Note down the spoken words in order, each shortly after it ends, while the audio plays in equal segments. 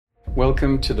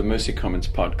Welcome to the Mercy Comments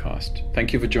podcast.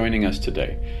 Thank you for joining us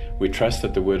today. We trust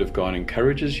that the Word of God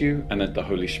encourages you and that the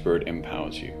Holy Spirit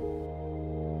empowers you.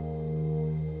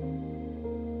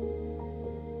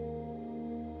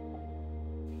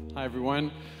 Hi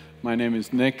everyone, my name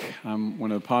is Nick. I'm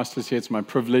one of the pastors here. It's my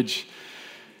privilege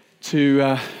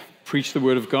to preach the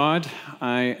Word of God.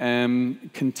 I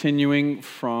am continuing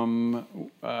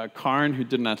from Karen, who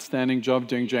did an outstanding job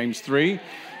doing James 3.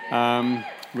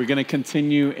 We're going to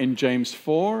continue in James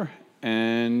 4,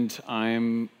 and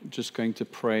I'm just going to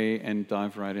pray and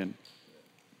dive right in.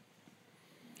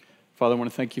 Father, I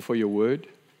want to thank you for your word.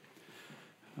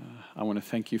 I want to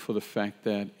thank you for the fact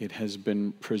that it has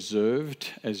been preserved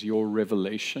as your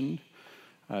revelation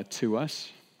to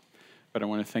us. But I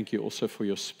want to thank you also for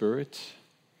your Spirit.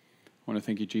 I want to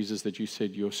thank you, Jesus, that you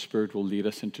said your Spirit will lead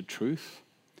us into truth.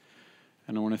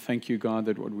 And I want to thank you, God,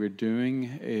 that what we're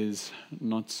doing is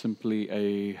not simply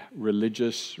a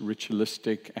religious,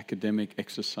 ritualistic, academic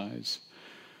exercise.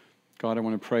 God, I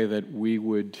want to pray that we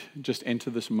would just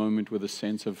enter this moment with a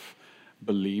sense of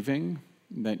believing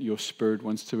that your Spirit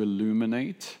wants to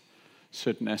illuminate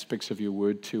certain aspects of your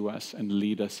word to us and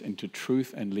lead us into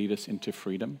truth and lead us into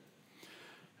freedom.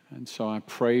 And so I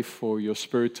pray for your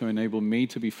Spirit to enable me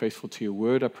to be faithful to your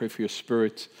word. I pray for your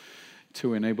Spirit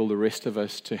to enable the rest of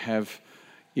us to have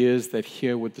ears that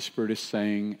hear what the Spirit is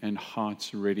saying and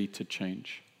hearts ready to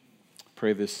change.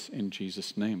 Pray this in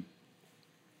Jesus' name.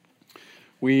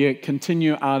 We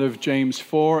continue out of James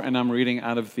 4, and I'm reading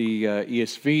out of the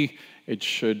ESV. It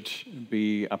should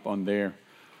be up on there.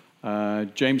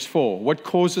 James 4. What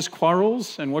causes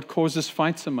quarrels and what causes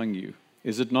fights among you?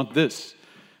 Is it not this,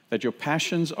 that your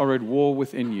passions are at war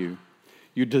within you?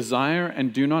 You desire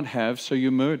and do not have, so you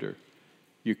murder.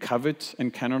 You covet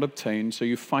and cannot obtain, so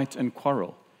you fight and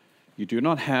quarrel. You do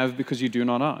not have because you do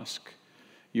not ask.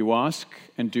 You ask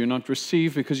and do not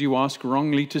receive because you ask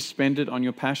wrongly to spend it on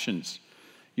your passions.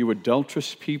 You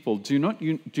adulterous people, do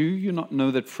you not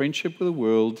know that friendship with the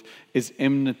world is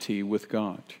enmity with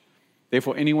God?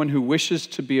 Therefore, anyone who wishes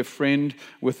to be a friend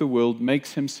with the world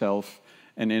makes himself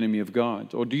an enemy of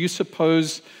God. Or do you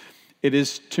suppose it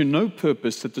is to no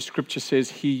purpose that the Scripture says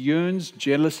he yearns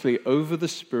jealously over the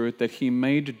Spirit that he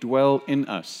may dwell in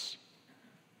us?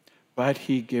 But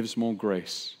he gives more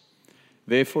grace.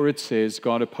 Therefore it says,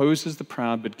 God opposes the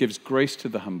proud, but gives grace to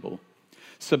the humble.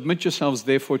 Submit yourselves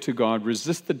therefore to God,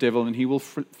 resist the devil, and he will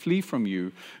flee from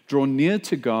you. Draw near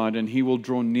to God, and he will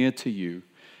draw near to you.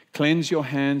 Cleanse your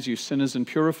hands, you sinners, and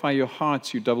purify your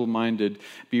hearts, you double-minded.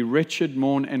 Be wretched,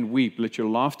 mourn, and weep. Let your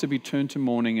laughter be turned to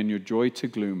mourning, and your joy to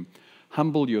gloom.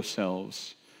 Humble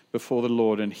yourselves before the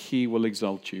Lord, and he will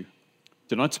exalt you.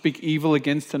 Do not speak evil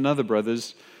against another,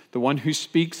 brothers. The one who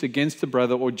speaks against a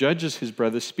brother or judges his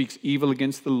brother speaks evil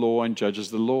against the law and judges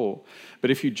the law.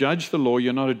 But if you judge the law,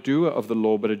 you're not a doer of the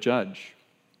law, but a judge.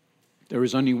 There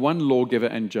is only one lawgiver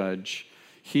and judge,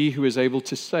 he who is able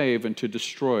to save and to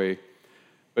destroy.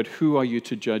 But who are you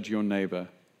to judge your neighbor?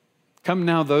 Come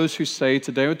now, those who say,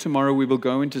 today or tomorrow we will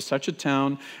go into such a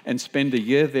town and spend a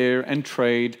year there and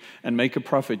trade and make a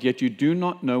profit, yet you do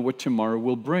not know what tomorrow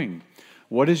will bring.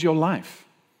 What is your life?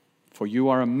 For you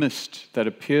are a mist that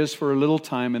appears for a little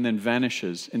time and then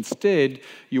vanishes. Instead,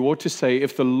 you ought to say,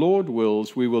 if the Lord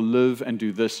wills, we will live and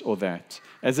do this or that.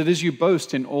 As it is, you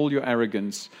boast in all your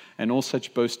arrogance, and all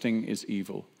such boasting is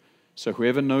evil. So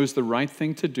whoever knows the right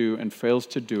thing to do and fails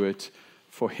to do it,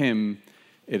 for him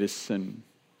it is sin.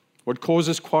 What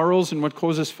causes quarrels and what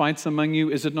causes fights among you?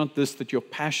 Is it not this, that your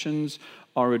passions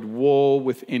are at war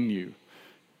within you?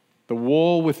 The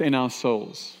war within our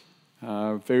souls.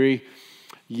 Very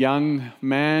young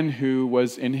man who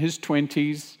was in his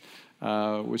 20s,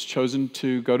 was chosen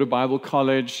to go to Bible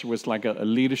college, was like a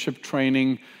leadership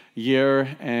training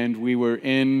year, and we were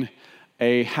in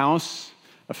a house,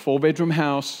 a 4-bedroom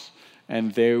house,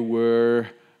 and there were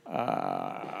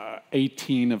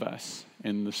 18 of us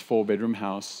in this 4-bedroom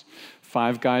house.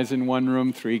 5 guys in one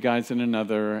room, 3 guys in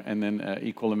another, and then an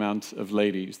equal amount of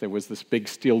ladies. There was this big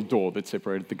steel door that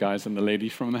separated the guys and the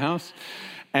ladies from the house.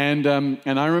 And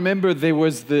I remember there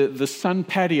was the sun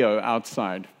patio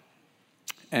outside.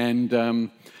 And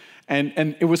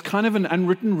it was kind of an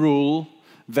unwritten rule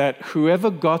that whoever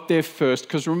got there first,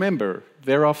 because remember,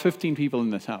 there are 15 people in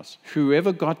this house.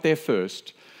 Whoever got there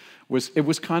first, it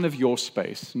was kind of your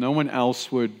space. No one else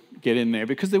would get in there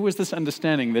because there was this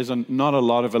understanding there's not a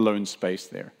lot of alone space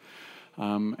there.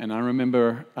 And I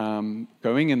remember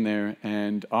going in there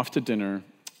and after dinner,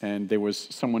 and there was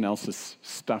someone else's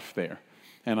stuff there.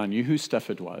 And I knew whose stuff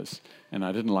it was, and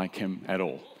I didn't like him at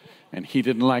all. And he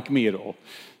didn't like me at all.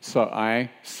 So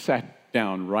I sat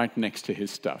down right next to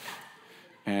his stuff.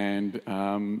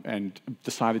 and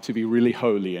decided to be really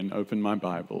holy and open my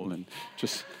Bible and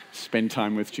just spend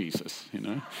time with Jesus, you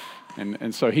know.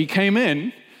 And so he came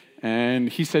in and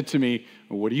he said to me,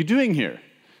 "What are you doing here?"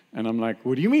 And I'm like,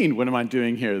 "What do you mean, what am I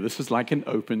doing here? This is like an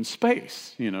open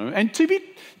space, you know." And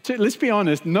let's be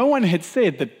honest, no one had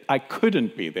said that I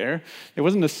couldn't be there. There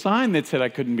wasn't a sign that said I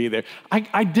couldn't be there.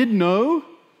 I did know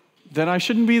that I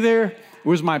shouldn't be there. It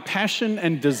was my passion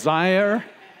and desire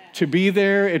to be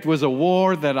there. It was a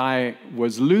war that I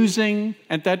was losing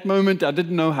at that moment. I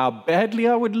didn't know how badly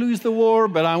I would lose the war,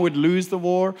 but I would lose the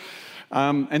war.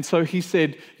 And so he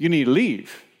said, "You need to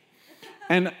leave."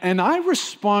 And I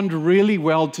respond really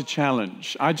well to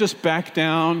challenge. I just back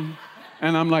down,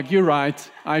 and I'm like, "You're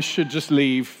right, I should just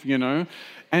leave, you know."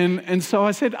 And so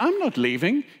I said, "I'm not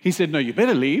leaving." He said, "No, you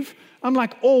better leave." I'm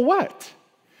like, "Or what?"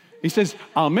 He says,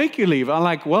 "I'll make you leave." I'm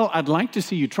like, "Well, I'd like to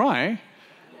see you try."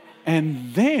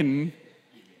 And then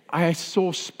I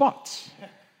saw spots.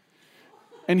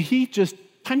 And he just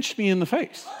punched me in the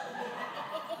face.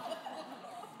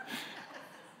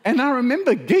 And I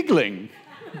remember giggling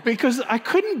because I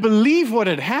couldn't believe what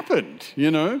had happened,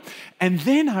 you know. And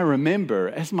then I remember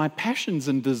as my passions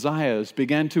and desires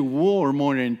began to war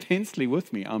more intensely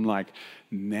with me, I'm like,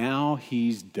 now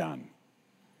he's done.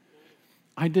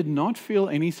 I did not feel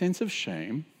any sense of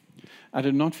shame. I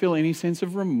did not feel any sense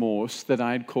of remorse that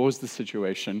I had caused the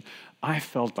situation. I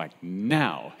felt like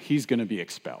now he's going to be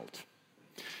expelled.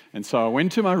 And so I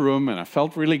went to my room and I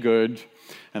felt really good.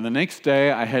 And the next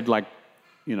day I had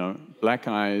black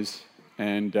eyes.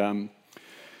 And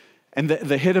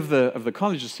the head of the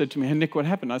college just said to me, "Hey, Nick, what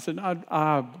happened?" I said,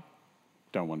 I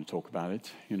don't want to talk about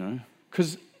it, you know,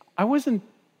 because I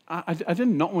did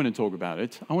not want to talk about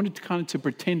it. I wanted to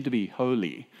pretend to be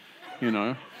holy, you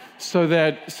know, so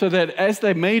that as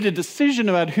they made a decision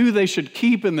about who they should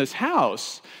keep in this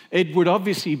house, it would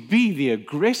obviously be the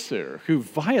aggressor who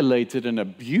violated and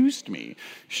abused me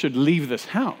should leave this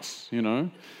house, you know.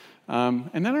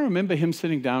 And then I remember him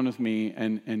sitting down with me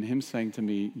and him saying to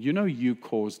me, "You know, you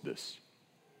caused this.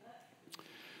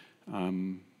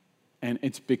 And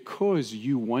it's because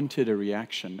you wanted a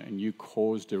reaction and you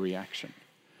caused a reaction."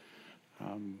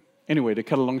 Anyway, to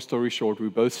cut a long story short, we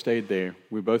both stayed there.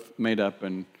 We both made up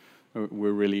and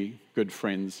we're really good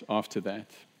friends after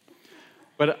that.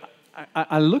 But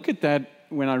I look at that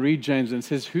when I read James and it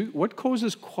says, what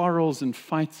causes quarrels and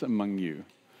fights among you?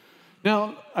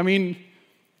 Now, I mean,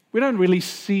 we don't really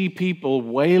see people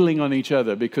wailing on each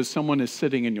other because someone is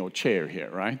sitting in your chair here,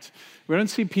 right? We don't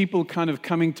see people kind of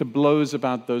coming to blows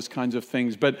about those kinds of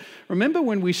things. But remember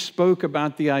when we spoke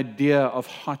about the idea of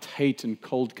hot hate and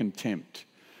cold contempt?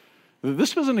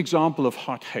 This was an example of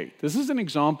hot hate. This is an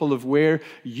example of where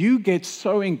you get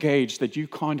so engaged that you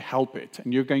can't help it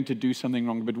and you're going to do something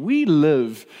wrong. But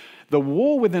the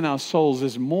war within our souls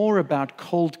is more about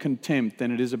cold contempt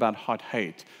than it is about hot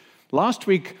hate. Last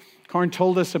week, Karen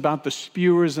told us about the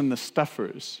spewers and the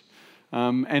stuffers.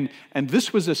 And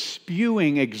this was a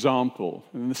spewing example.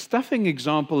 And the stuffing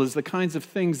example is the kinds of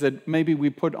things that maybe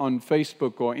we put on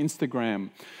Facebook or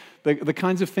Instagram. The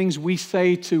kinds of things we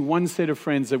say to one set of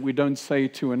friends that we don't say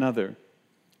to another.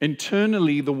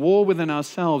 Internally, the war within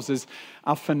ourselves is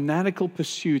our fanatical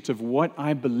pursuit of what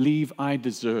I believe I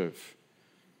deserve.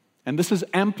 And this is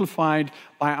amplified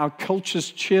by our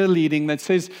culture's cheerleading that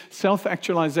says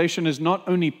self-actualization is not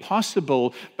only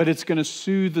possible, but it's going to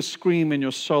soothe the scream in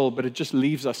your soul, but it just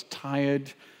leaves us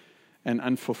tired and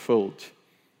unfulfilled.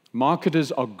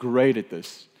 Marketers are great at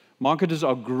this. Marketers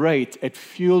are great at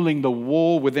fueling the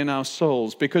war within our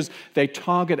souls because they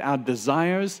target our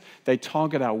desires, they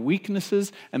target our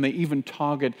weaknesses, and they even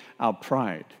target our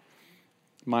pride.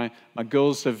 My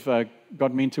girls have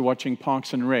got me into watching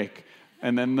Parks and Rec.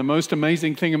 And then the most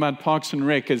amazing thing about Parks and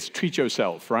Rec is treat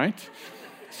yourself, right?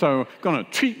 So I'm going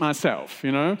to treat myself,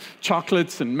 you know,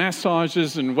 chocolates and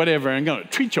massages and whatever. I'm going to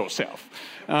treat yourself.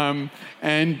 And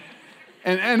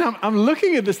I'm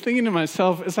looking at this thinking to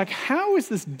myself, it's like, how is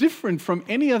this different from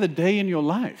any other day in your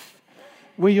life?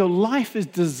 Where your life is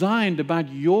designed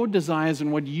about your desires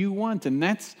and what you want. And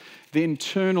that's the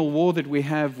internal war that we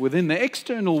have within. The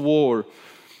external war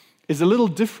is a little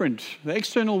different. The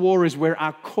external war is where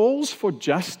our calls for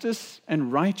justice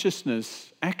and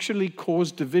righteousness actually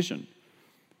cause division.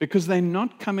 Because they're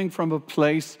not coming from a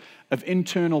place of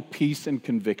internal peace and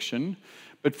conviction,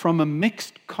 but from a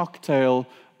mixed cocktail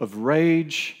of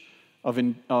rage, of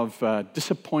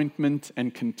disappointment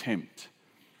and contempt.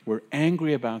 We're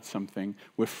angry about something.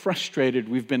 We're frustrated.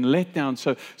 We've been let down.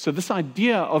 So this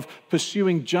idea of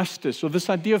pursuing justice, or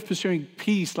this idea of pursuing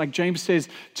peace, like James says,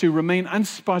 to remain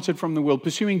unspotted from the world,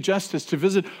 pursuing justice, to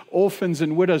visit orphans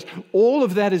and widows, all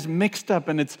of that is mixed up,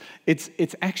 and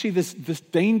it's actually this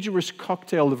dangerous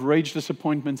cocktail of rage,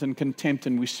 disappointment, and contempt,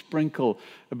 and we sprinkle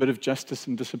a bit of justice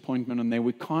and disappointment on there.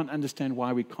 We can't understand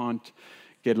why we can't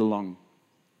get along.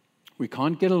 We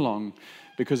can't get along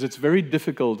because it's very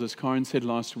difficult, as Karen said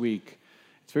last week,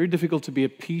 it's very difficult to be a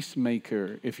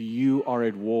peacemaker if you are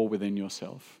at war within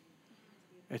yourself.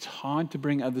 It's hard to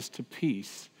bring others to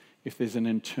peace if there's an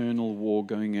internal war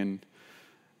going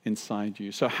inside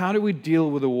you. So how do we deal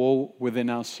with the war within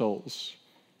our souls?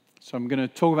 So I'm going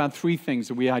to talk about three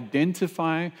things. We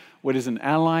identify what is an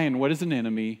ally and what is an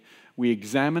enemy. We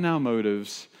examine our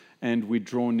motives, and we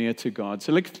draw near to God.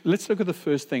 So let's look at the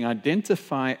first thing,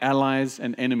 identify allies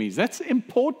and enemies. That's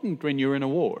important when you're in a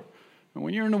war. And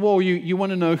when you're in a war, you want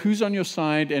to know who's on your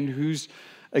side and who's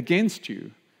against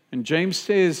you. And James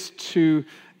says to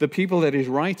the people that he's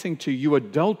writing to, you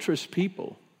adulterous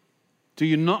people, do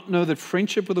you not know that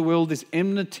friendship with the world is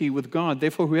enmity with God?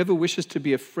 Therefore, whoever wishes to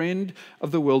be a friend of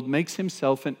the world makes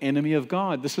himself an enemy of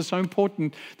God. This is so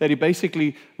important that he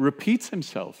basically repeats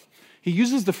himself. He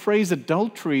uses the phrase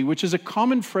adultery, which is a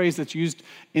common phrase that's used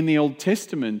in the Old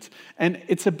Testament, and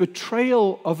it's a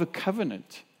betrayal of a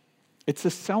covenant. It's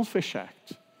a selfish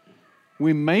act.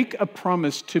 We make a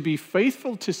promise to be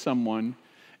faithful to someone,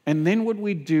 and then what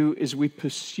we do is we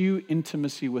pursue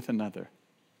intimacy with another.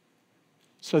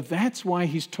 So that's why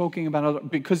he's talking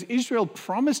about, because Israel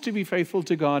promised to be faithful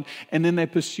to God, and then they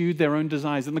pursued their own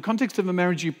desires. In the context of a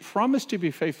marriage, you promise to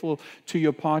be faithful to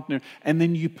your partner, and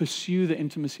then you pursue the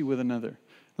intimacy with another.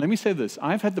 Let me say this.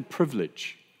 I've had the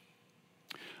privilege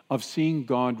of seeing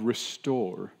God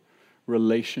restore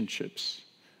relationships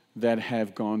that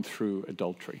have gone through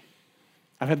adultery.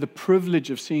 I've had the privilege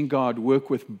of seeing God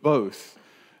work with both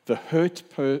the hurt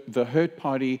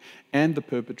party and the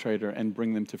perpetrator and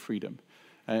bring them to freedom.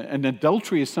 And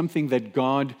adultery is something that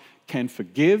God can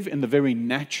forgive in the very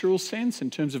natural sense in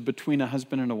terms of between a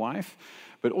husband and a wife.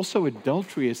 But also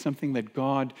adultery is something that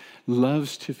God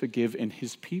loves to forgive in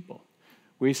his people,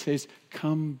 where he says,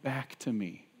 come back to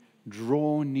me,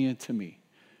 draw near to me.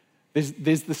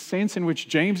 There's the sense in which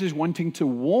James is wanting to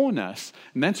warn us,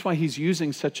 and that's why he's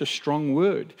using such a strong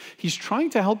word. He's trying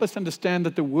to help us understand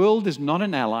that the world is not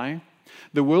an ally.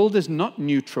 The world is not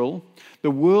neutral.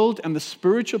 The world and the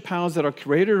spiritual powers that are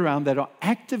created around that are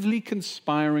actively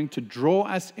conspiring to draw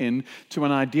us in to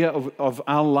an idea of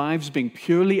our lives being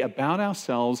purely about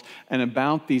ourselves and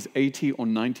about these 80 or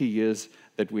 90 years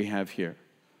that we have here.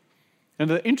 And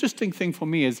the interesting thing for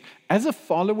me is, as a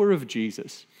follower of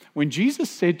Jesus, when Jesus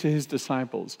said to his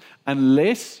disciples,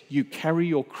 unless you carry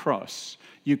your cross,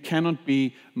 you cannot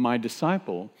be my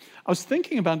disciple, I was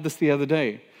thinking about this the other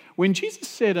day. When Jesus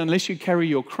said, unless you carry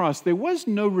your cross, there was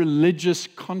no religious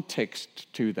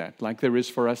context to that, like there is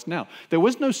for us now. There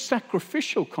was no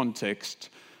sacrificial context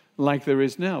like there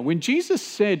is now. When Jesus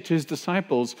said to his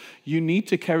disciples, you need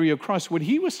to carry your cross, what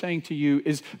he was saying to you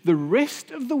is the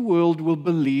rest of the world will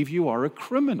believe you are a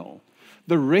criminal.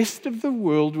 The rest of the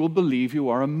world will believe you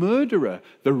are a murderer.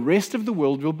 The rest of the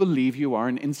world will believe you are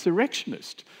an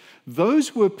insurrectionist.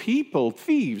 Those were people,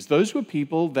 thieves. Those were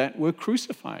people that were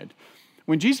crucified.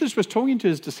 When Jesus was talking to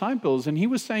his disciples and he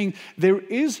was saying there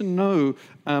is no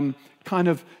kind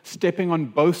of stepping on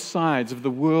both sides of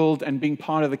the world and being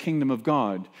part of the kingdom of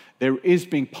God. There is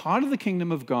being part of the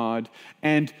kingdom of God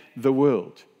and the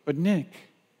world. But Nick,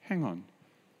 hang on.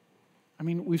 I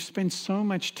mean, we've spent so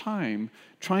much time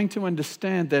trying to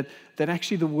understand that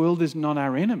actually the world is not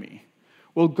our enemy.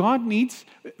 Well,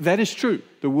 that is true.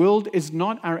 The world is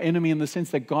not our enemy in the sense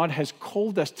that God has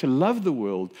called us to love the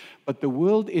world, but the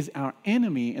world is our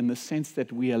enemy in the sense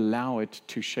that we allow it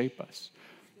to shape us.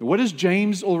 What has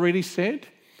James already said?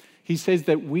 He says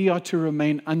that we are to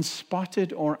remain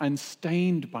unspotted or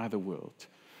unstained by the world.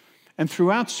 And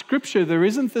throughout Scripture, there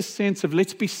isn't the sense of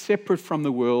let's be separate from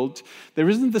the world. There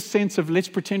isn't the sense of let's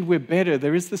pretend we're better.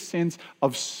 There is the sense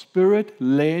of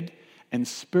Spirit-led and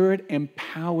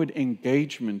Spirit-empowered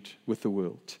engagement with the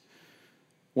world.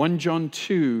 1 John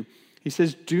 2, he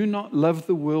says, do not love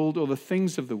the world or the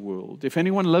things of the world. If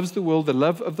anyone loves the world, the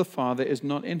love of the Father is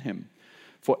not in him.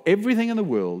 For everything in the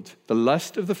world, the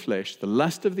lust of the flesh, the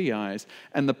lust of the eyes,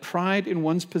 and the pride in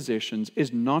one's possessions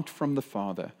is not from the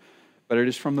Father, but it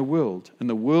is from the world. And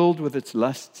the world with its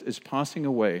lusts is passing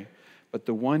away, but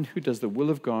the one who does the will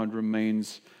of God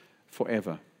remains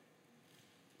forever.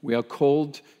 We are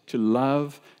called to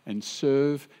love and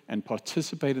serve and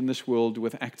participate in this world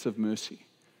with acts of mercy.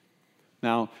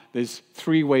 Now, there's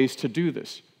three ways to do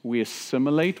this. we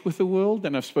assimilate with the world,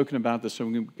 and I've spoken about this, so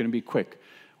I'm going to be quick.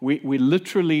 We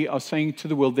literally are saying to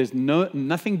the world, there's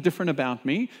nothing different about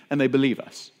me, and they believe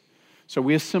us. So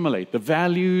we assimilate the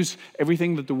values,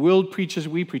 everything that the world preaches,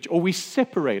 we preach, or we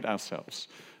separate ourselves.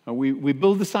 We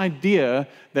build this idea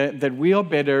that we are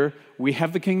better, we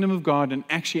have the kingdom of God, and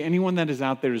actually anyone that is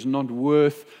out there is not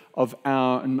worthy of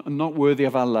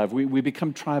our love. We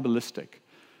become tribalistic.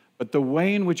 But the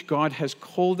way in which God has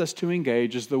called us to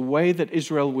engage is the way that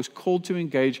Israel was called to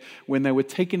engage when they were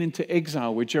taken into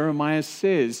exile, where Jeremiah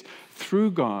says, through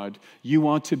God, you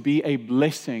are to be a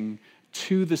blessing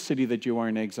to the city that you are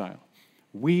in exile.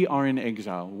 We are in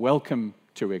exile. Welcome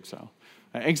to exile.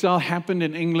 Exile happened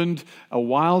in England a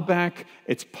while back.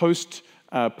 It's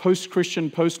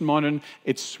post-Christian, post-modern.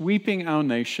 It's sweeping our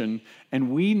nation, and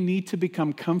we need to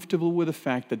become comfortable with the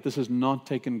fact that this has not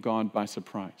taken God by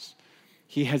surprise.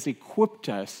 He has equipped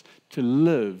us to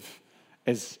live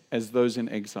as those in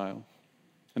exile.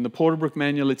 In the Porterbrook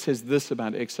Manual, it says this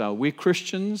about exile. We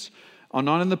Christians are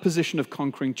not in the position of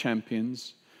conquering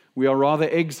champions. We are rather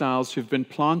exiles who've been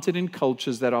planted in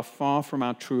cultures that are far from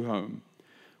our true home.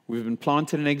 We've been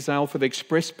planted in exile for the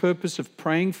express purpose of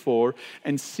praying for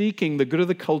and seeking the good of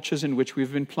the cultures in which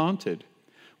we've been planted.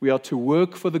 We are to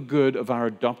work for the good of our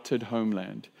adopted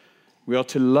homeland. We are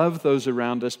to love those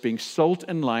around us, being salt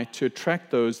and light to attract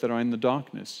those that are in the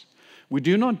darkness. We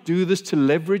do not do this to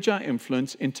leverage our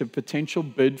influence into potential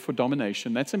bid for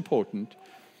domination. That's important.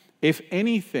 If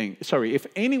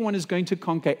anyone is going to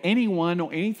conquer anyone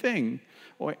or anything,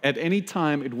 or at any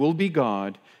time, it will be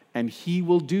God, and He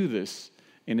will do this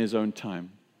in His own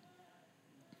time.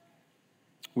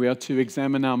 We are to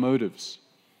examine our motives.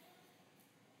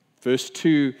 Verse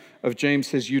 2 of James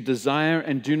says, you desire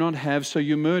and do not have, so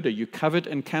you murder. You covet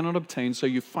and cannot obtain, so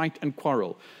you fight and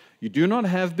quarrel. You do not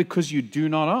have because you do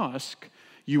not ask.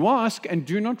 You ask and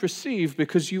do not receive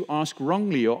because you ask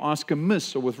wrongly or ask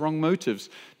amiss or with wrong motives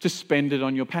to spend it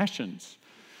on your passions.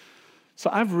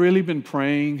 So I've really been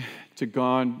praying to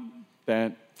God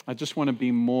that I just want to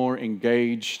be more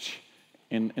engaged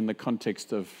in the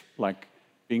context of like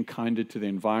being kinder to the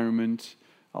environment.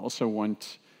 I also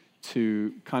want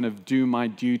to kind of do my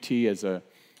duty as a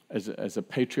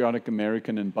patriotic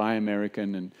American and buy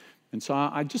American. And so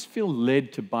I just feel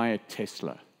led to buy a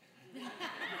Tesla.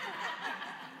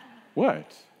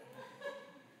 What?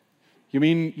 You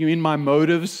mean my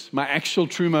motives, my actual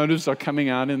true motives are coming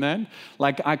out in that?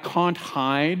 Like I can't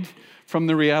hide from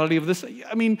the reality of this.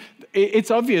 I mean,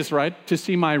 it's obvious, right, to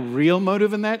see my real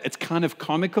motive in that. It's kind of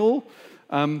comical.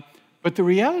 But the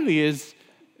reality is,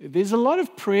 there's a lot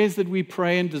of prayers that we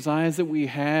pray and desires that we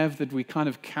have that we kind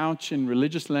of couch in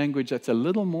religious language that's a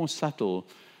little more subtle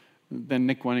than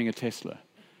Nick wanting a Tesla.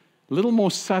 A little more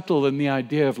subtle than the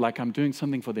idea of like, I'm doing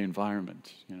something for the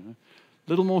environment, you know. A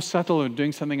little more subtle than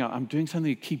doing something, I'm doing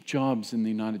something to keep jobs in the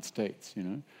United States, you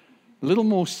know. A little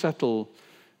more subtle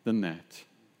than that.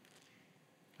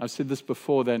 I've said this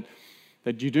before, that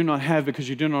you do not have because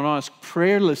you do not ask.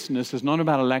 Prayerlessness is not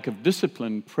about a lack of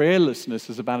discipline.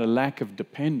 Prayerlessness is about a lack of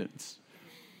dependence.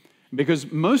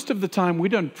 Because most of the time we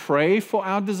don't pray for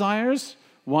our desires.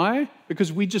 Why?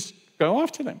 Because we just go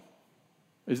after them.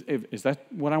 Is that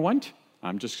what I want?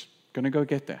 I'm just going to go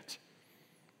get that.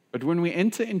 But when we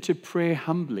enter into prayer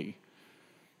humbly,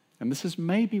 and this is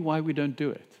maybe why we don't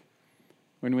do it,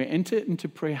 when we enter into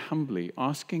prayer humbly,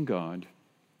 asking God,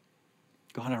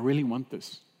 I really want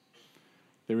this.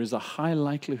 There is a high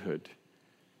likelihood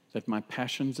that my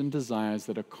passions and desires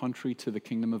that are contrary to the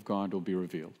kingdom of God will be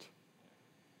revealed.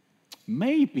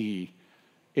 Maybe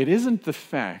it isn't the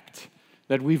fact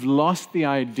that we've lost the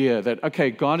idea that,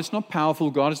 okay, God is not powerful,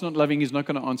 God is not loving, He's not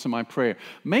going to answer my prayer.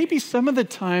 Maybe some of the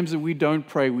times that we don't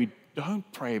pray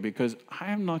because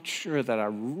I am not sure that I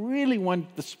really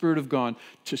want the Spirit of God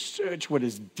to search what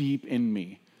is deep in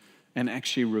me and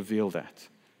actually reveal that.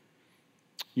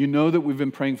 You know that we've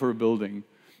been praying for a building.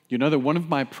 You know that one of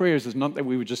my prayers is not that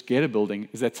we would just get a building,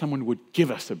 is that someone would give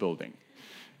us a building.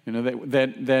 You know,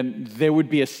 that there would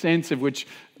be a sense of which,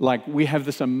 like, we have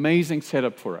this amazing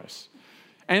setup for us.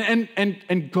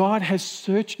 And God has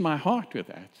searched my heart with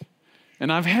that.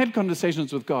 And I've had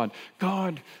conversations with God.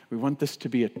 God, we want this to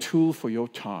be a tool for your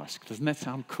task. Doesn't that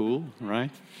sound cool,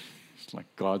 right? It's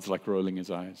like God's like rolling his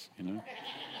eyes, you know.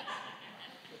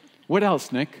 What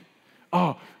else, Nick?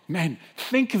 Oh, man,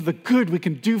 think of the good we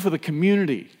can do for the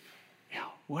community.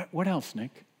 Yeah, what else,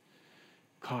 Nick?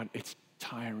 God, it's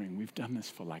tiring. We've done this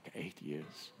for like 8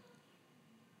 years.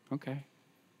 Okay,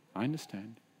 I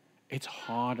understand. It's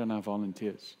hard on our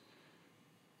volunteers.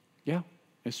 Yeah,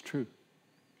 it's true.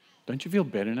 Don't you feel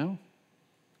better now?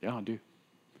 Yeah, I do.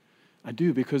 I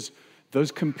do, because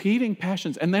those competing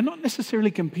passions, and they're not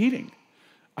necessarily competing.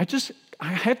 I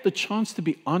had the chance to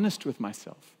be honest with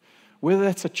myself, whether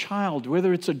that's a child,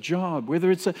 whether it's a job,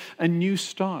 whether it's a new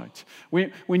start.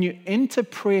 When you enter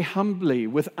prayer humbly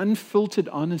with unfiltered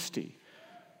honesty,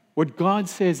 what God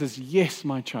says is, yes,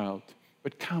 my child,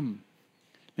 but come,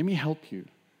 let me help you.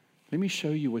 Let me show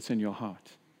you what's in your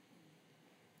heart.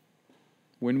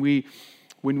 When we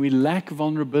lack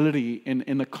vulnerability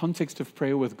in the context of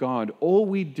prayer with God, all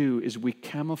we do is we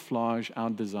camouflage our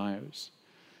desires.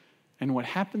 And what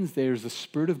happens there is the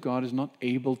Spirit of God is not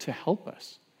able to help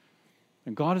us.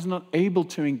 And God is not able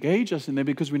to engage us in there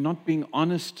because we're not being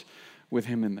honest with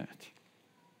Him in that.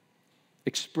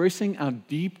 Expressing our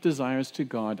deep desires to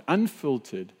God,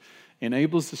 unfiltered,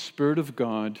 enables the Spirit of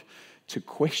God to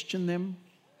question them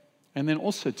and then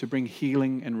also to bring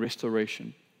healing and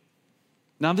restoration.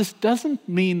 Now, this doesn't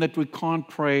mean that we can't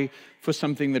pray for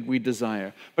something that we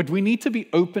desire, but we need to be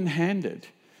open-handed.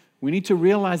 We need to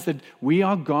realize that we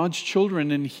are God's children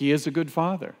and He is a good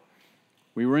Father.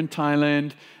 We were in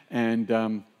Thailand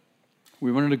and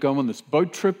we wanted to go on this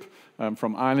boat trip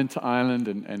from island to island,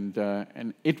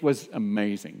 and it was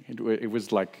amazing. It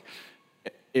was like,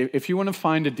 if you want to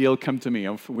find a deal, come to me.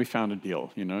 We found a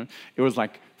deal, you know. It was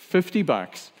like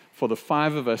 $50 for the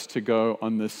 5 of us to go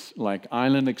on this like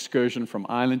island excursion from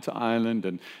island to island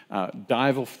and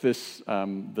dive off this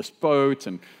boat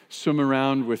and swim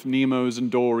around with Nemos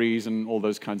and Dories and all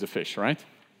those kinds of fish, right?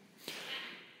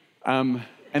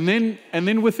 And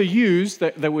then with the youths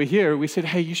that were here, we said,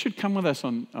 hey, you should come with us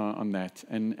on that.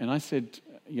 And I said,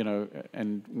 you know,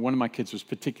 and one of my kids was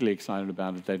particularly excited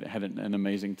about it. They had an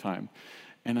amazing time.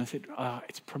 And I said,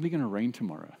 it's probably going to rain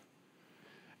tomorrow.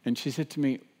 And she said to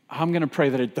me, I'm going to pray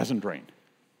that it doesn't rain.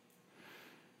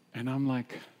 And I'm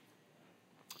like,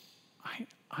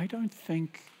 I don't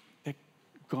think that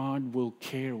God will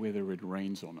care whether it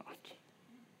rains or not.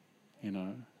 You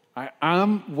know,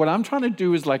 what I'm trying to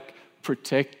do is like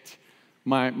protect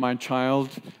my child.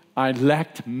 I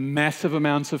lacked massive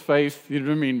amounts of faith, you know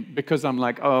what I mean? Because I'm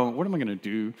like, oh, what am I going to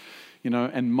do? You know,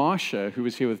 and Marsha, who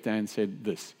was here with Dan, said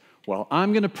this, well,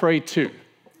 I'm going to pray too.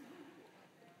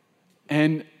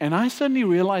 And I suddenly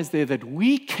realized there that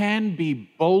we can be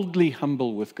boldly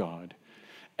humble with God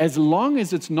as long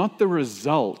as it's not the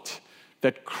result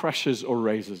that crushes or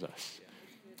raises us.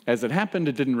 As it happened,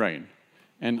 it didn't rain.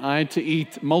 And I had to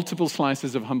eat multiple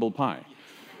slices of humble pie.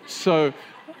 So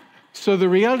the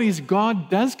reality is God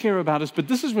does care about us, but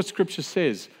this is what Scripture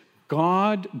says.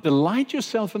 God, delight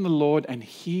yourself in the Lord, and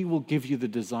He will give you the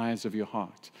desires of your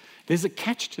heart. There's a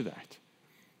catch to that.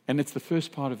 And it's the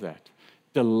first part of that.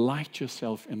 Delight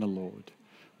yourself in the Lord.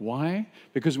 Why?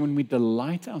 Because when we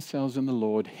delight ourselves in the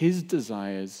Lord, His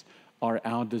desires are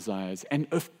our desires. And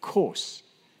of course,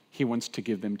 He wants to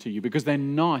give them to you because they're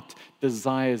not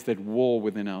desires that war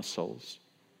within our souls.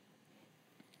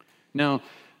 Now,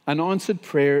 unanswered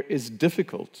prayer is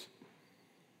difficult.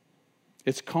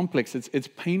 It's complex. It's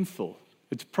painful.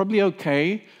 It's probably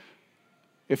okay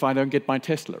if I don't get my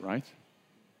Tesla, right?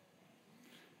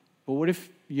 But what if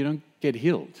you don't get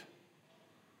healed?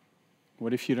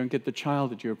 What if you don't get the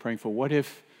child that you were praying for? What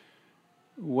if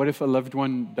a loved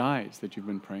one dies that you've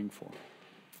been praying for?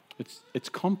 It's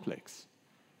complex.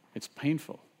 It's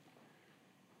painful.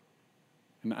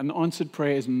 And unanswered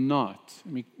prayer is not,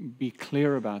 let me be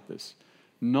clear about this,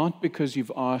 not because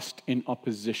you've asked in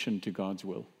opposition to God's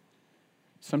will.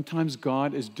 Sometimes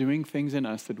God is doing things in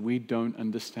us that we don't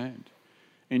understand.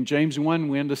 In James 1,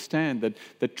 we understand that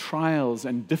the trials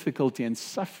and difficulty and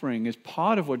suffering is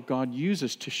part of what God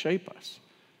uses to shape us.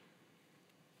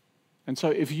 And so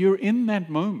if you're in that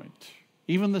moment,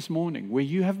 even this morning, where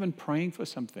you have been praying for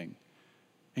something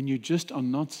and you just are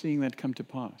not seeing that come to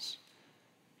pass,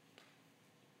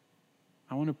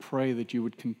 I want to pray that you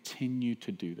would continue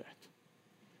to do that.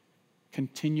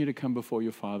 Continue to come before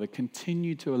your Father.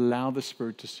 Continue to allow the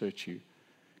Spirit to search you.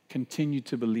 Continue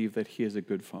to believe that He is a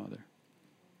good Father.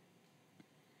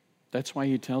 That's why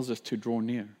He tells us to draw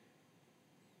near.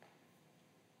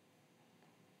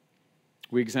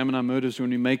 We examine our motives when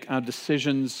we make our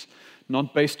decisions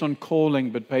not based on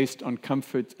calling, but based on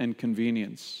comfort and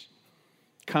convenience.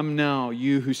 Come now,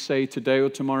 you who say today or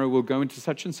tomorrow we'll go into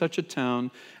such and such a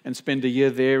town and spend a year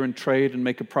there and trade and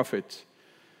make a profit.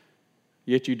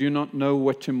 Yet you do not know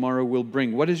what tomorrow will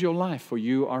bring. What is your life? For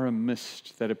you are a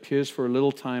mist that appears for a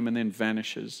little time and then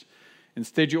vanishes.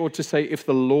 Instead, you ought to say, if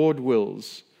the Lord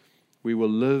wills, we will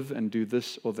live and do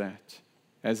this or that.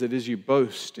 As it is, you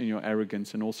boast in your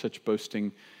arrogance, and all such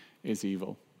boasting is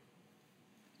evil.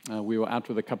 We were out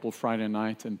with a couple Friday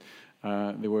night, and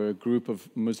there were a group of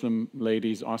Muslim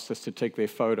ladies asked us to take their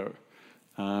photo.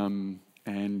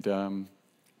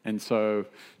 And so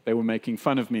they were making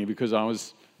fun of me because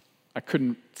I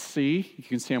couldn't see. You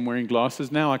can see I'm wearing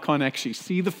glasses now. I can't actually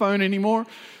see the phone anymore.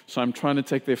 So I'm trying to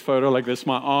take their photo like this.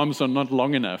 My arms are not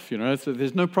long enough, So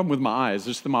there's no problem with my eyes,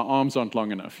 just that my arms aren't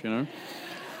long enough,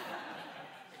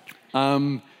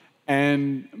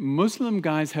 And Muslim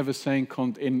guys have a saying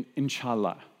called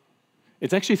inshallah.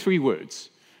 It's actually 3 words.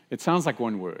 It sounds like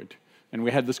 1 word. And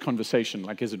we had this conversation,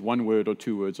 like, is it 1 word or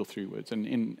 2 words or 3 words? And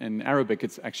in Arabic,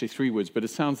 it's actually 3 words, but it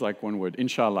sounds like 1 word,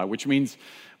 inshallah, which means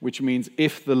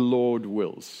if the Lord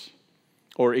wills,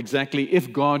 or exactly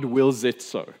if God wills it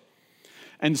so.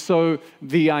 And so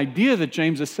the idea that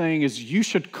James is saying is you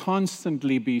should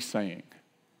constantly be saying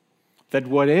that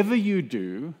whatever you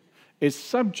do is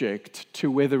subject to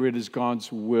whether it is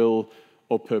God's will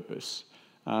or purpose.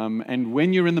 And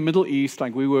when you're in the Middle East,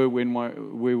 like we were when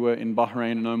we were in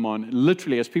Bahrain and Oman,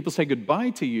 literally, as people say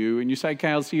goodbye to you, and you say, okay,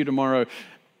 I'll see you tomorrow,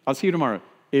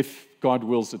 if God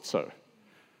wills it so.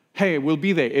 Hey, we'll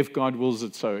be there if God wills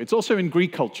it so. It's also in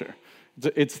Greek culture.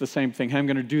 It's the same thing. Hey, I'm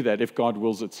going to do that if God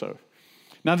wills it so.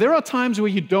 Now, there are times where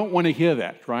you don't want to hear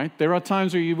that, right? There are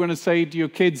times where you want to say to your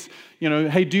kids,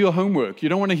 hey, do your homework. You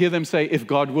don't want to hear them say, if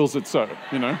God wills it so,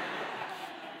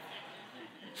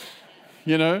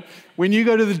 When you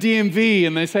go to the DMV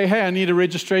and they say, hey, I need a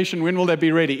registration, when will that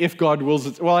be ready? If God wills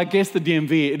it. Well, I guess the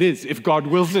DMV, it is, if God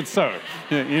wills it so.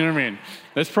 You know what I mean?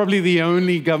 That's probably the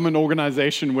only government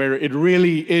organization where it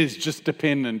really is just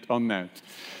dependent on that.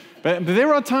 But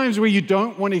there are times where you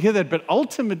don't want to hear that. But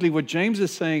ultimately, what James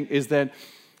is saying is that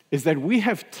we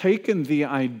have taken the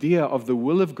idea of the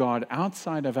will of God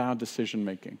outside of our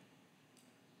decision-making.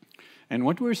 And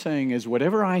what we're saying is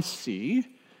whatever I see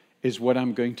is what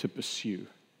I'm going to pursue.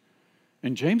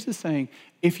 And James is saying,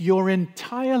 if your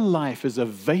entire life is a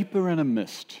vapor and a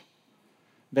mist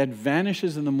that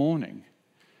vanishes in the morning,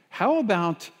 how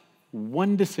about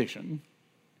one decision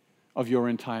of your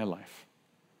entire life?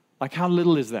 Like, how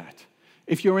little is that?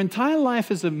 If your entire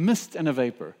life is a mist and a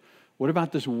vapor, what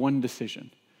about this one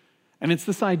decision? And it's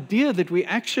this idea that we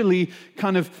actually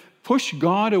kind of push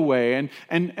God away,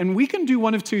 and we can do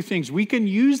one of 2 things. We can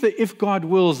use the if God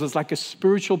wills as like a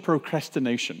spiritual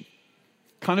procrastination,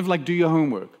 kind of like do your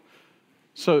homework.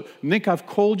 So, Nick, I've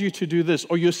called you to do this,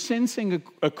 or you're sensing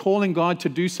a calling God to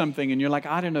do something, and you're like,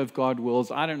 I don't know if God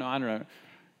wills, I don't know.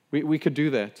 We could do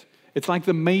that. It's like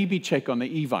the maybe check on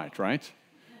the Evite, right?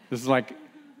 This is like,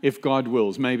 if God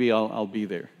wills, maybe I'll be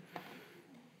there.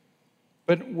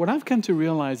 But what I've come to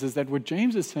realize is that what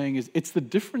James is saying is it's the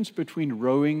difference between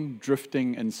rowing,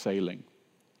 drifting, and sailing.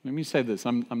 Let me say this.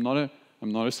 I'm not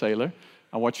a sailor.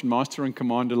 I watched Master and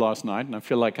Commander last night, and I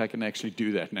feel like I can actually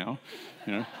do that now.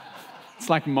 It's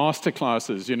like master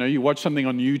classes. You watch something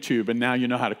on YouTube, and now you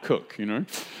know how to cook.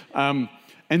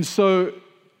 And so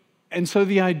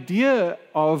the idea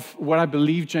of what I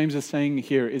believe James is saying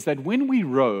here is that when we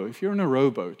row, if you're in a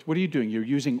rowboat, what are you doing? You're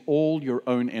using all your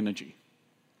own energy.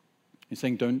 He's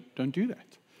saying, don't do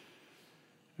that.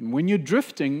 And when you're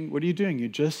drifting, what are you doing? You're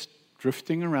just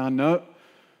drifting around. No,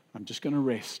 I'm just going to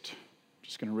rest. I'm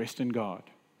just going to rest in God.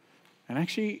 And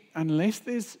actually, unless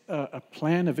there's a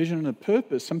plan, a vision, and a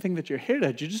purpose, something that you're headed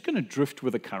at, you're just going to drift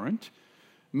with the current.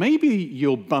 Maybe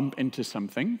you'll bump into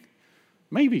something.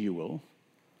 Maybe you will.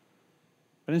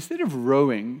 But instead of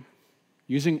rowing,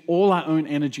 using all our own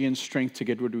energy and strength to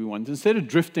get what we want, instead of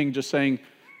drifting, just saying,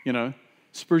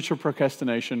 spiritual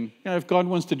procrastination, if God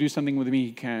wants to do something with me,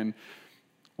 He can.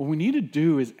 What we need to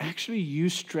do is actually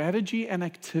use strategy and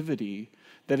activity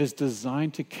that is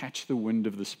designed to catch the wind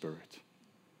of the Spirit.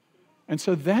 And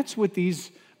so that's what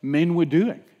these men were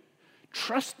doing.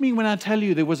 Trust me when I tell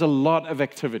you there was a lot of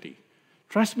activity.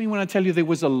 Trust me when I tell you there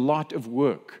was a lot of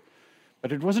work.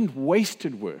 But it wasn't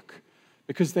wasted work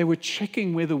because they were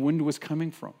checking where the wind was coming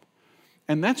from.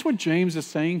 And that's what James is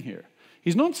saying here.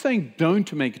 He's not saying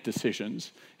don't make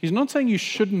decisions. He's not saying you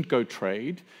shouldn't go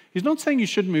trade. He's not saying you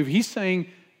shouldn't move. He's saying,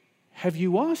 have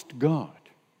you asked God?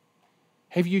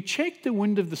 Have you checked the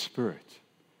wind of the Spirit?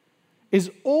 Is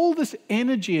all this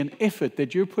energy and effort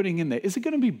that you're putting in there, is it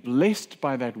going to be blessed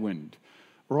by that wind?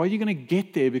 Or are you going to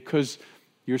get there because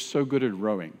you're so good at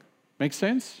rowing? Make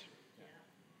sense?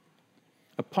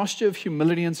 A posture of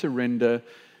humility and surrender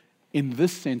in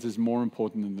this sense is more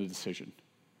important than the decision.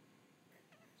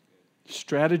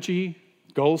 Strategy,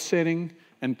 goal setting,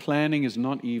 and planning is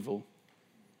not evil,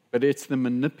 but it's the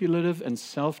manipulative and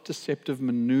self-deceptive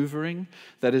maneuvering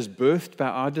that is birthed by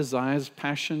our desires,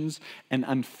 passions, and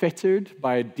unfettered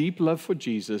by a deep love for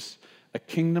Jesus, a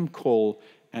kingdom call,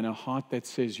 and a heart that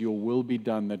says, your will be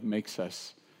done, that makes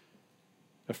us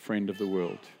a friend of the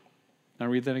world. Now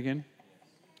read that again.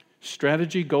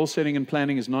 Strategy, goal setting, and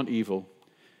planning is not evil.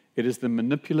 It is the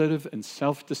manipulative and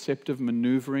self-deceptive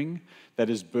maneuvering that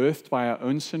is birthed by our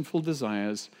own sinful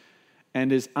desires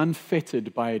and is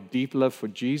unfettered by a deep love for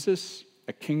Jesus,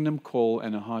 a kingdom call,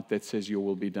 and a heart that says, your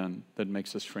will be done, that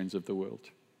makes us friends of the world.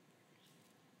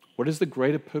 What is the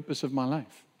greater purpose of my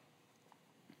life?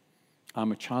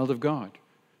 I'm a child of God.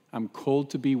 I'm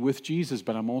called to be with Jesus,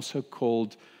 but I'm also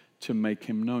called to make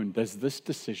him known. Does this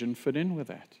decision fit in with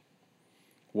that?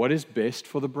 What is best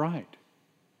for the bride?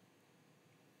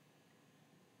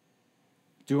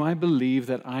 Do I believe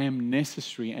that I am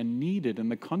necessary and needed in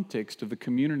the context of the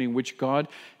community in which God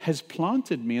has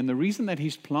planted me? And the reason that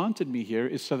he's planted me here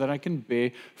is so that I can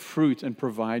bear fruit and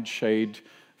provide shade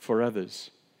for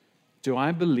others. Do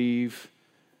I believe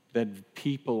that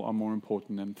people are more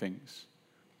important than things?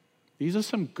 These are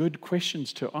some good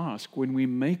questions to ask when we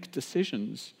make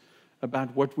decisions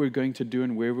about what we're going to do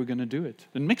and where we're going to do it.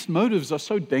 And mixed motives are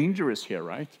so dangerous here,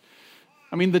 right?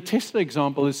 I mean, the Tesla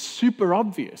example is super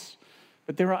obvious.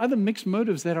 But there are other mixed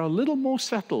motives that are a little more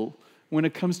subtle when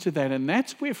it comes to that. And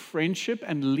that's where friendship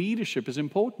and leadership is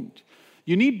important.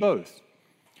 You need both.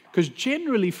 Because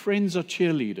generally, friends are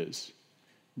cheerleaders.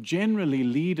 Generally,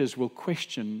 leaders will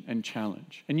question and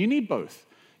challenge. And you need both.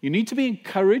 You need to be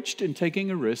encouraged in taking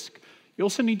a risk. You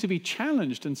also need to be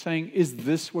challenged in saying, is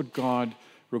this what God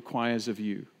requires of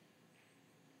you?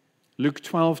 Luke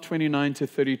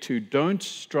 12:29-32, don't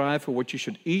strive for what you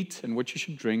should eat and what you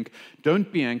should drink.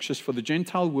 Don't be anxious, for the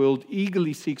Gentile world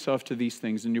eagerly seeks after these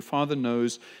things, and your Father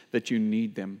knows that you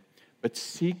need them. But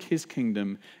seek his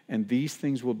kingdom, and these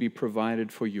things will be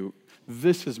provided for you.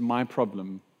 This is my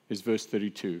problem, is verse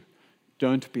 32.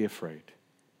 Don't be afraid,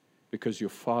 because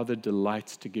your Father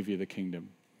delights to give you the kingdom.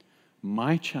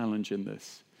 My challenge in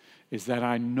this is that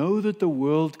I know that the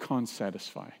world can't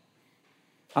satisfy.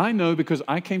 I know because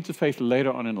I came to faith later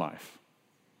on in life.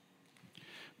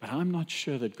 But I'm not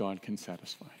sure that God can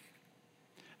satisfy.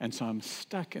 And so I'm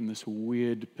stuck in this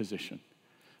weird position.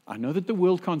 I know that the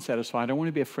world can't satisfy. I don't want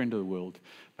to be a friend of the world.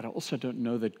 But I also don't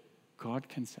know that God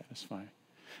can satisfy.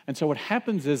 And so what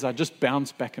happens is I just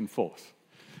bounce back and forth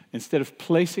instead of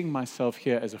placing myself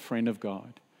here as a friend of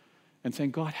God and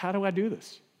saying, God, how do I do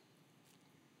this?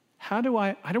 How do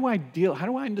I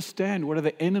understand what are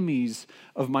the enemies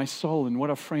of my soul and what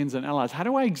are friends and allies? How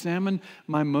do I examine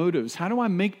my motives? How do I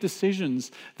make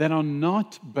decisions that are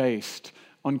not based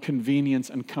on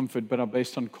convenience and comfort, but are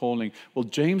based on calling? Well,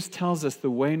 James tells us the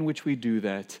way in which we do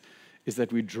that is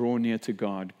that we draw near to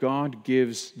God. God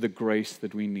gives the grace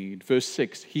that we need. Verse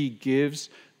 6, he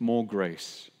gives more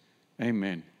grace.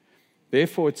 Amen.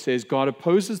 Therefore, it says, God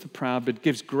opposes the proud, but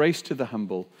gives grace to the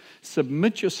humble.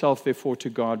 Submit yourself, therefore, to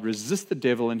God. Resist the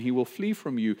devil, and he will flee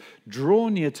from you. Draw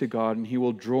near to God, and he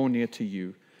will draw near to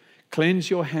you. Cleanse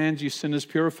your hands, you sinners.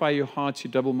 Purify your hearts,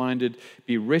 you double-minded.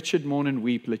 Be wretched, mourn, and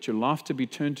weep. Let your laughter be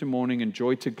turned to mourning and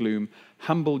joy to gloom.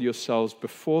 Humble yourselves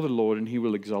before the Lord, and he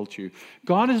will exalt you.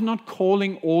 God is not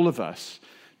calling all of us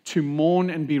to mourn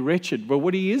and be wretched. But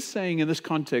what he is saying in this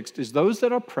context is those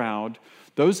that are proud,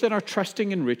 those that are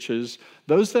trusting in riches,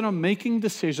 those that are making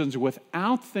decisions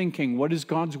without thinking what is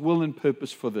God's will and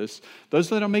purpose for this, those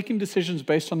that are making decisions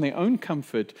based on their own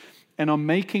comfort and are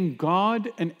making God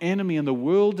an enemy and the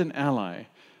world an ally,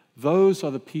 those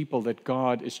are the people that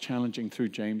God is challenging through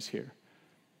James here.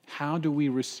 How do we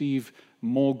receive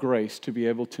more grace to be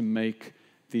able to make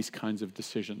these kinds of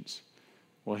decisions?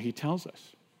 Well, he tells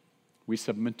us we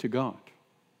submit to God.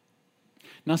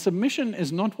 Now, submission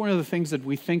is not one of the things that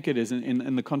we think it is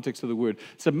in the context of the word.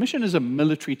 Submission is a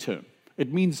military term.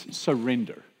 It means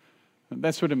surrender.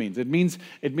 That's what it means. It means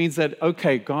that,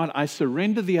 okay, God, I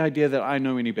surrender the idea that I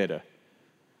know any better.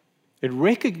 It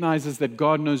recognizes that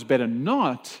God knows better,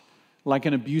 not like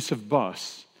an abusive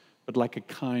boss, but like a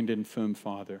kind and firm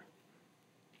father.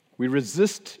 We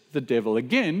resist the devil.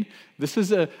 Again, this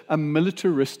is a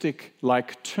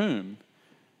militaristic-like term.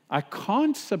 I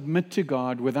can't submit to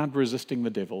God without resisting the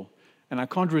devil, and I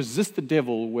can't resist the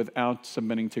devil without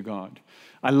submitting to God.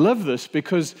 I love this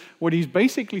because what he's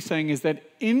basically saying is that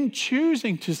in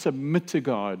choosing to submit to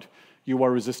God, you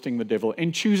are resisting the devil.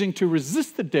 In choosing to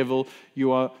resist the devil,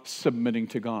 you are submitting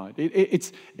to God.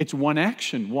 It's one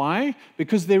action. Why?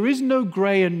 Because there is no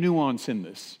gray and nuance in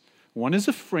this. One is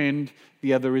a friend,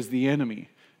 the other is the enemy.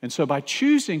 And so by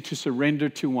choosing to surrender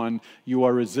to one, you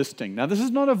are resisting. Now, this is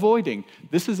not avoiding.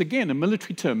 This is, again, a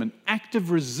military term, an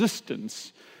active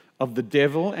resistance of the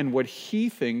devil and what he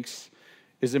thinks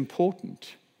is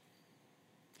important.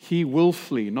 He will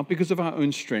flee, not because of our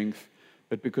own strength,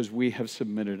 but because we have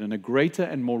submitted. And a greater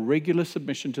and more regular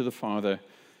submission to the Father,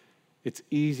 it's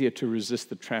easier to resist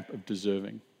the trap of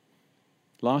deserving.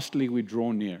 Lastly, we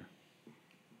draw near.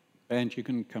 Band, you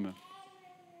can come up.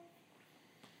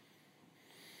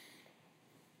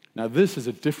 Now, this is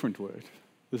a different word.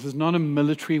 This is not a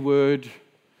military word.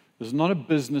 This is not a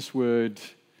business word.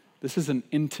 This is an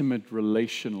intimate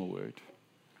relational word.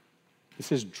 It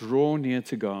says, draw near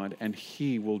to God, and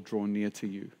He will draw near to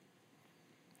you.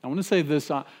 I want to say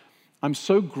this. I'm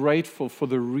so grateful for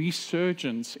the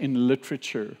resurgence in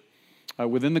literature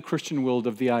within the Christian world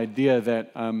of the idea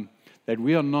that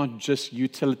we are not just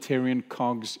utilitarian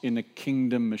cogs in a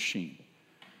kingdom machine,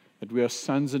 that we are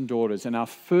sons and daughters, and our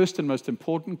first and most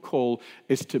important call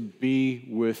is to be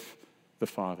with the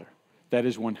Father. That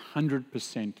is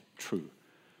 100% true.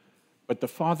 But the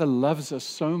Father loves us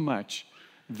so much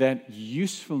that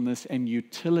usefulness and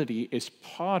utility is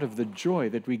part of the joy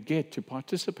that we get to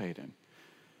participate in.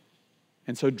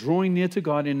 And so drawing near to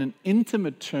God in an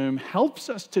intimate term helps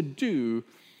us to do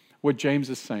what James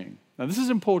is saying. Now, this is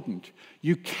important.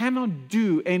 You cannot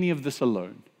do any of this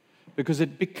alone because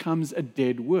it becomes a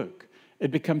dead work.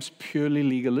 It becomes purely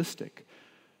legalistic.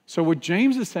 So what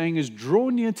James is saying is draw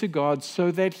near to God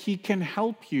so that He can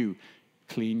help you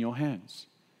clean your hands.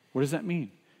 What does that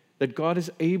mean? That God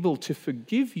is able to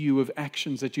forgive you of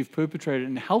actions that you've perpetrated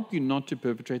and help you not to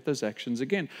perpetrate those actions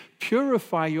again.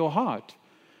 Purify your heart.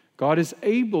 God is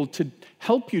able to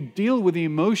help you deal with the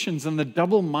emotions and the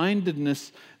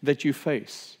double-mindedness that you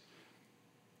face.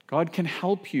 God can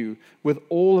help you with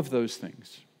all of those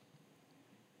things.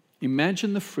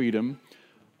 Imagine the freedom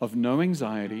of no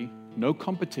anxiety, no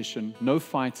competition, no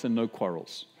fights, and no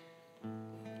quarrels.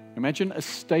 Imagine a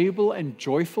stable and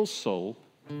joyful soul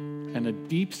and a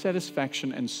deep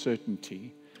satisfaction and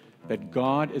certainty that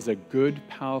God is a good,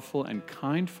 powerful, and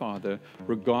kind Father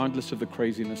regardless of the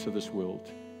craziness of this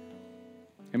world.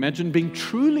 Imagine being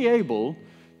truly able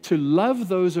to love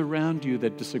those around you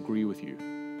that disagree with you.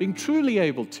 Being truly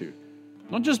able to.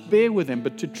 Not just bear with them,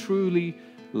 but to truly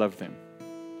love them.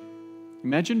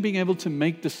 Imagine being able to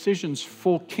make decisions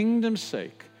for kingdom's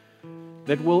sake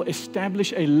that will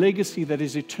establish a legacy that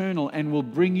is eternal and will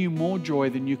bring you more joy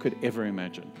than you could ever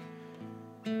imagine.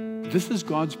 This is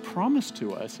God's promise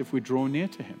to us if we draw near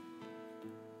to Him.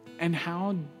 And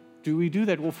how do we do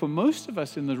that? Well, for most of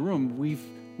us in the room,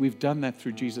 we've done that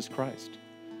through Jesus Christ.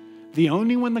 The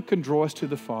only one that can draw us to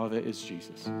the Father is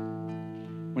Jesus.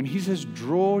 When He says,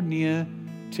 draw near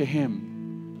to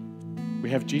Him, we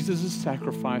have Jesus'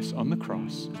 sacrifice on the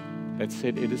cross that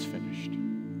said, it is finished.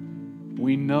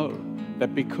 We know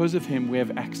that because of Him, we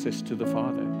have access to the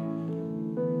Father.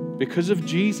 Because of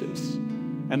Jesus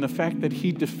and the fact that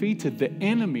He defeated the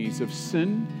enemies of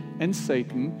sin and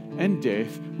Satan and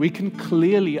death, we can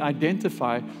clearly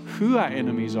identify who our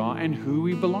enemies are and who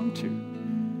we belong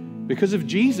to. Because of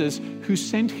Jesus, who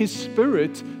sent His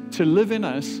Spirit to live in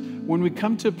us, when we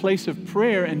come to a place of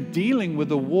prayer and dealing with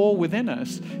the war within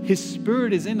us, His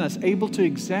Spirit is in us, able to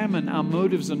examine our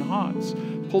motives and hearts.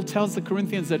 Paul tells the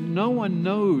Corinthians that no one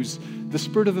knows the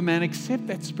spirit of a man except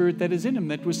that Spirit that is in him,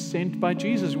 that was sent by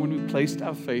Jesus when we placed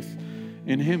our faith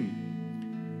in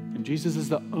Him. And Jesus is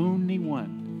the only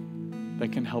one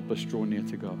that can help us draw near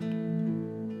to God.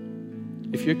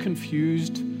 If you're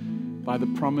confused by the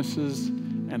promises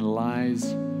and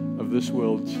lies of this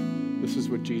world, this is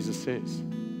what Jesus says.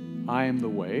 I am the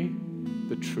way,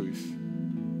 the truth,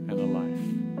 and the life.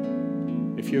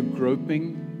 If you're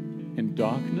groping in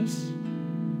darkness,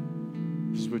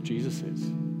 this is what Jesus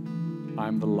says. I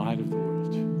am the light of the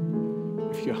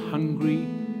world. If you're hungry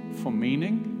for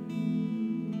meaning,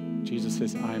 Jesus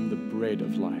says, I am the bread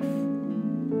of life.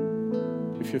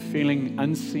 If you're feeling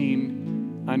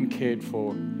unseen, uncared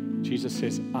for, Jesus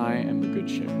says, I am the good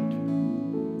shepherd.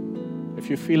 If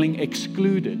you're feeling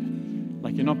excluded,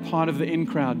 like you're not part of the in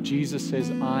crowd, Jesus says,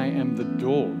 I am the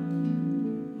door.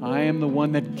 I am the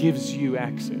one that gives you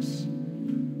access.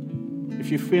 If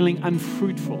you're feeling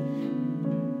unfruitful,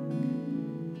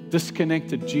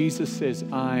 disconnected, Jesus says,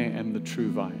 I am the true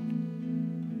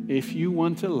vine. If you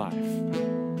want a life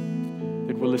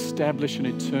that will establish an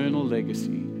eternal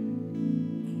legacy,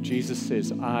 Jesus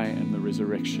says, I am the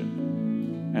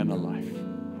resurrection and the life.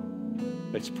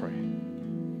 Let's pray.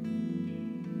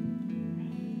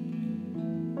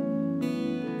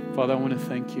 Father, I want to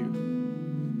thank you.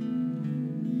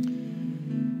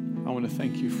 I want to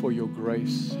thank you for your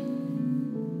grace.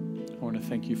 I want to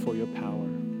thank you for your power.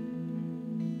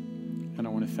 And I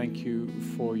want to thank you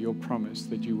for your promise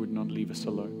that you would not leave us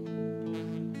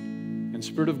alone. And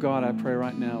Spirit of God, I pray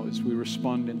right now as we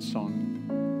respond in song,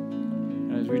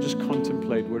 and as we just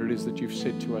contemplate what it is that you've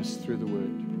said to us through the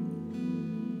word,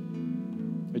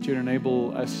 that you'd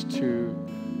enable us to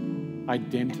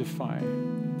identify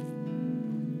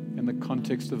in the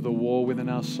context of the war within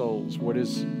our souls, what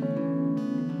is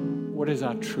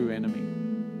our true enemy.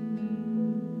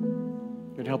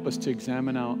 You'd help us to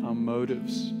examine our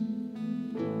motives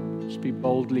just be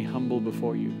boldly humble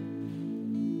before you.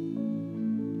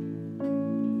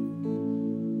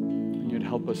 And you'd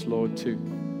help us, Lord, to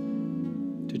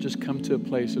just come to a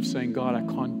place of saying, God, I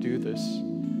can't do this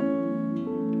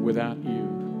without you.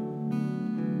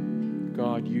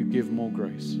 God, you give more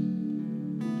grace.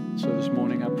 So this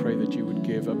morning I pray that you would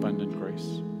give abundant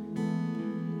grace.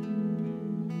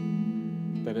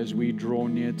 That as we draw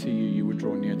near to you, you would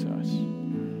draw near to us.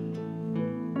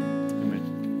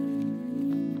 Amen.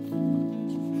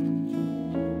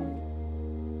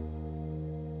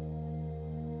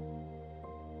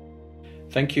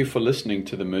 Thank you for listening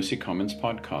to the Mercy Commons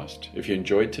podcast. If you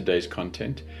enjoyed today's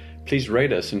content, please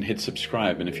rate us and hit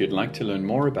subscribe. And if you'd like to learn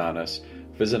more about us,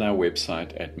 visit our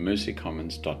website at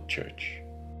mercycommons.church.